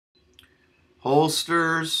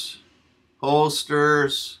Holsters,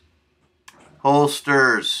 holsters,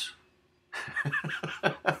 holsters.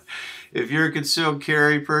 If you're a concealed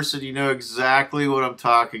carry person, you know exactly what I'm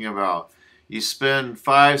talking about. You spend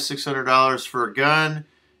 $500–600 for a gun,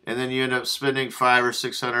 and then you end up spending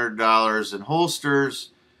 $500–600 in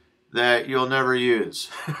holsters that you'll never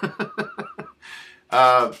use.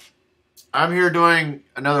 uh, I'm here doing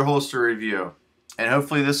another holster review, and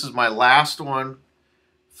hopefully this is my last one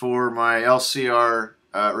for my LCR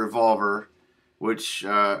revolver, which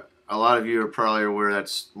a lot of you are probably aware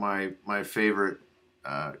that's my favorite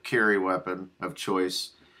carry weapon of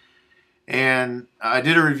choice. And I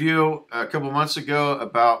did a review a couple months ago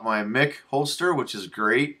about my Mick holster, which is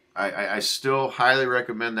great. I still highly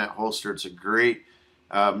recommend that holster. It's a great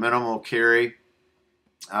minimal carry.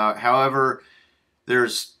 However,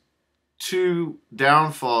 there's two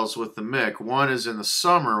downfalls with the Mick. One is in the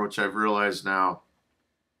summer, which I've realized now,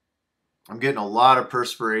 I'm getting a lot of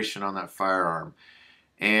perspiration on that firearm.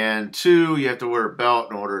 And two, you have to wear a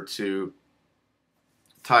belt in order to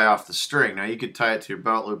tie off the string. Now, you could tie it to your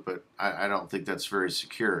belt loop, but I don't think that's very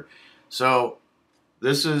secure. So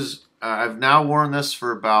this is, I've now worn this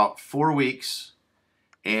for about 4 weeks,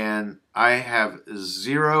 and I have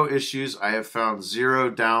zero issues. I have found zero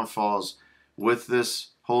downfalls with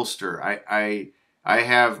this holster. I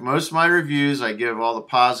have most of my reviews, I give all the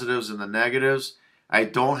positives and the negatives. I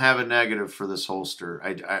don't have a negative for this holster.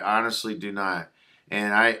 I honestly do not.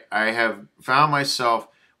 And I have found myself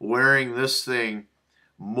wearing this thing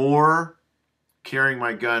more, carrying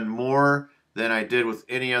my gun more than I did with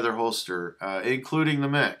any other holster, including the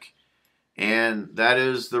Mick. And that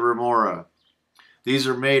is the Remora. These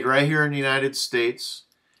are made right here in the United States.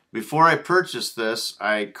 Before I purchased this,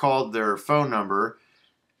 I called their phone number,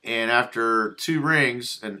 and after 2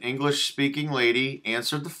 rings, an English-speaking lady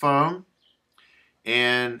answered the phone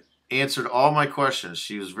and answered all my questions.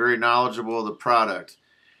 She was very knowledgeable of the product.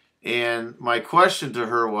 And my question to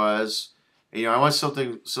her was, I want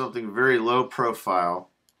something very low profile.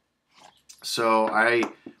 So I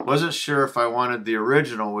wasn't sure if I wanted the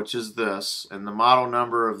original, which is this, and the model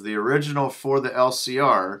number of the original for the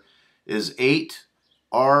LCR is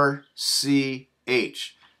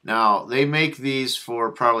 8RCH. Now, they make these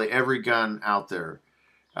for probably every gun out there.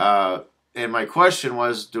 And my question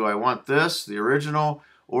was, do I want this, the original,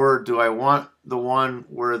 or do I want the one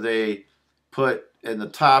where they put, in the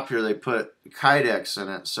top here, they put Kydex in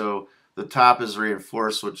it, so the top is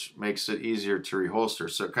reinforced, which makes it easier to reholster,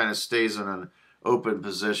 so it kind of stays in an open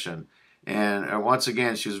position. And once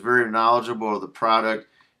again, she was very knowledgeable of the product,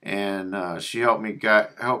 and she helped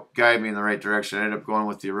guide me in the right direction. I ended up going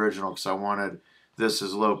with the original because I wanted this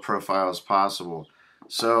as low profile as possible.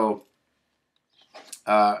 So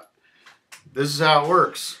this is how it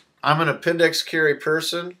works. I'm an appendix carry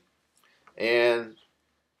person, and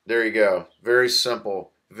there you go. Very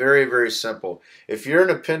simple. Very, very simple. If you're an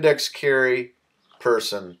appendix carry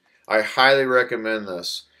person, I highly recommend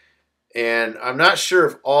this. And I'm not sure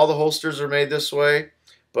if all the holsters are made this way,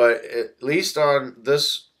 but at least on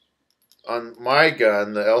my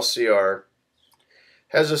gun, the LCR,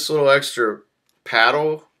 has this little extra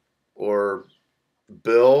paddle or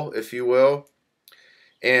bill, if you will.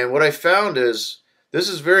 And what I found is this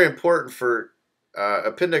is very important for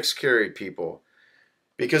appendix carry people,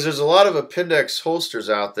 because there's a lot of appendix holsters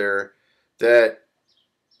out there that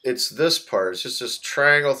it's this part. It's just this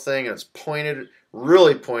triangle thing, and it's pointed,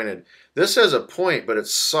 really pointed. This has a point, but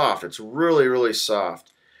it's soft. It's really, really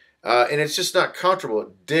soft. And it's just not comfortable.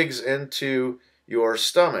 It digs into your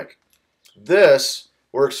stomach. This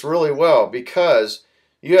works really well because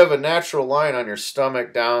you have a natural line on your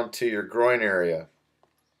stomach down to your groin area.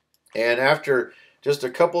 And after just a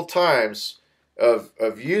couple times of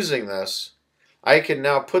using this, I can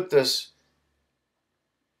now put this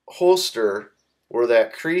holster where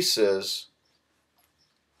that crease is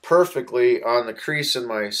perfectly on the crease in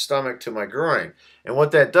my stomach to my groin. And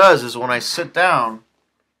what that does is when I sit down,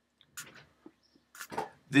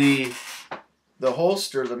 the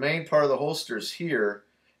holster, the main part of the holster is here,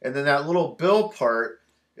 and then that little bill part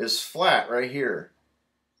is flat right here.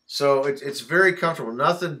 So it's very comfortable.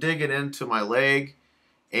 Nothing digging into my leg.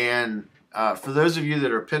 And for those of you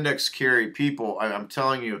that are appendix carry people, I'm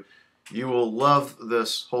telling you, you will love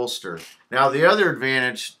this holster. Now, the other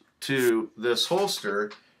advantage to this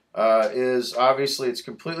holster is obviously it's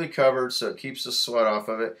completely covered, so it keeps the sweat off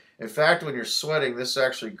of it. In fact, when you're sweating, this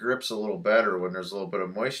actually grips a little better when there's a little bit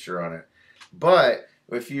of moisture on it. But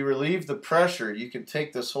if you relieve the pressure, you can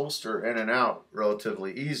take this holster in and out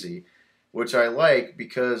relatively easy, which I like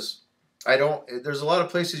because there's a lot of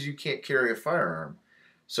places you can't carry a firearm.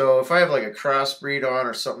 So if I have like a crossbreed on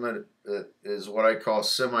or something that is what I call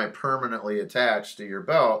semi-permanently attached to your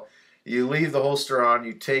belt, you leave the holster on,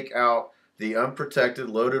 you take out the unprotected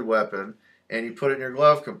loaded weapon, and you put it in your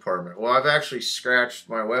glove compartment. Well, I've actually scratched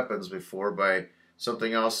my weapons before by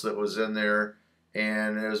something else that was in there,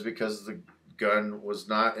 and it was because the gun was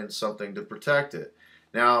not in something to protect it.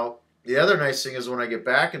 Now, the other nice thing is when I get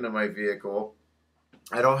back into my vehicle,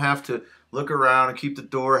 I don't have to look around and keep the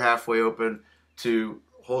door halfway open to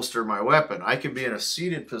holster my weapon. I can be in a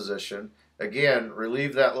seated position, again,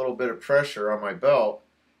 relieve that little bit of pressure on my belt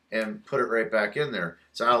and put it right back in there.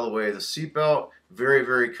 It's out of the way of the seatbelt, very,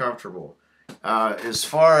 very comfortable. As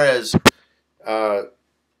far as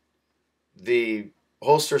the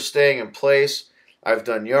holster staying in place, I've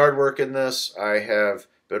done yard work in this. I have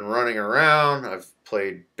been running around. I've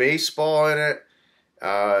played baseball in it.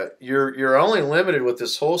 You're only limited with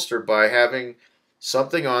this holster by having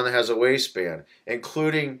something on that has a waistband,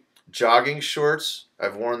 including jogging shorts.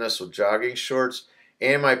 I've worn this with jogging shorts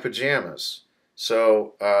and my pajamas.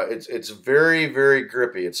 So it's very, very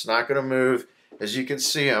grippy. It's not going to move. As you can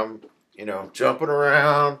see, I'm jumping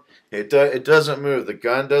around. It doesn't move. The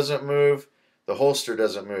gun doesn't move. The holster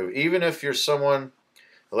doesn't move. Even if you're someone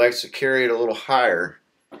who likes to carry it a little higher,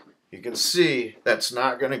 you can see that's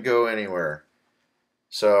not going to go anywhere.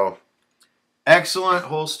 So, excellent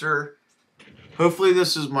holster. Hopefully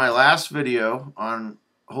this is my last video on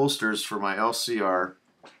holsters for my LCR.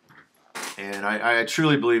 And I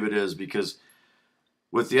truly believe it is, because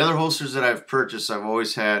with the other holsters that I've purchased, I've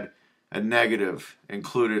always had a negative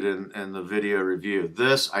included in the video review.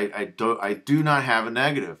 This, I do not have a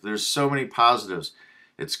negative. There's so many positives.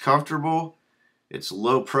 It's comfortable. It's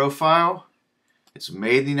low profile. It's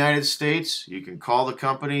made in the United States. You can call the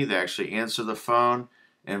company. They actually answer the phone,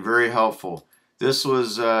 and very helpful. This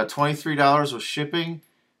was $23 with shipping,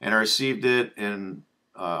 and I received it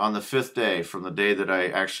on the 5th day from the day that I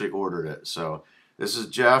actually ordered it. So this is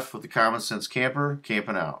Jeff with the Common Sense Camper,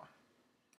 camping out.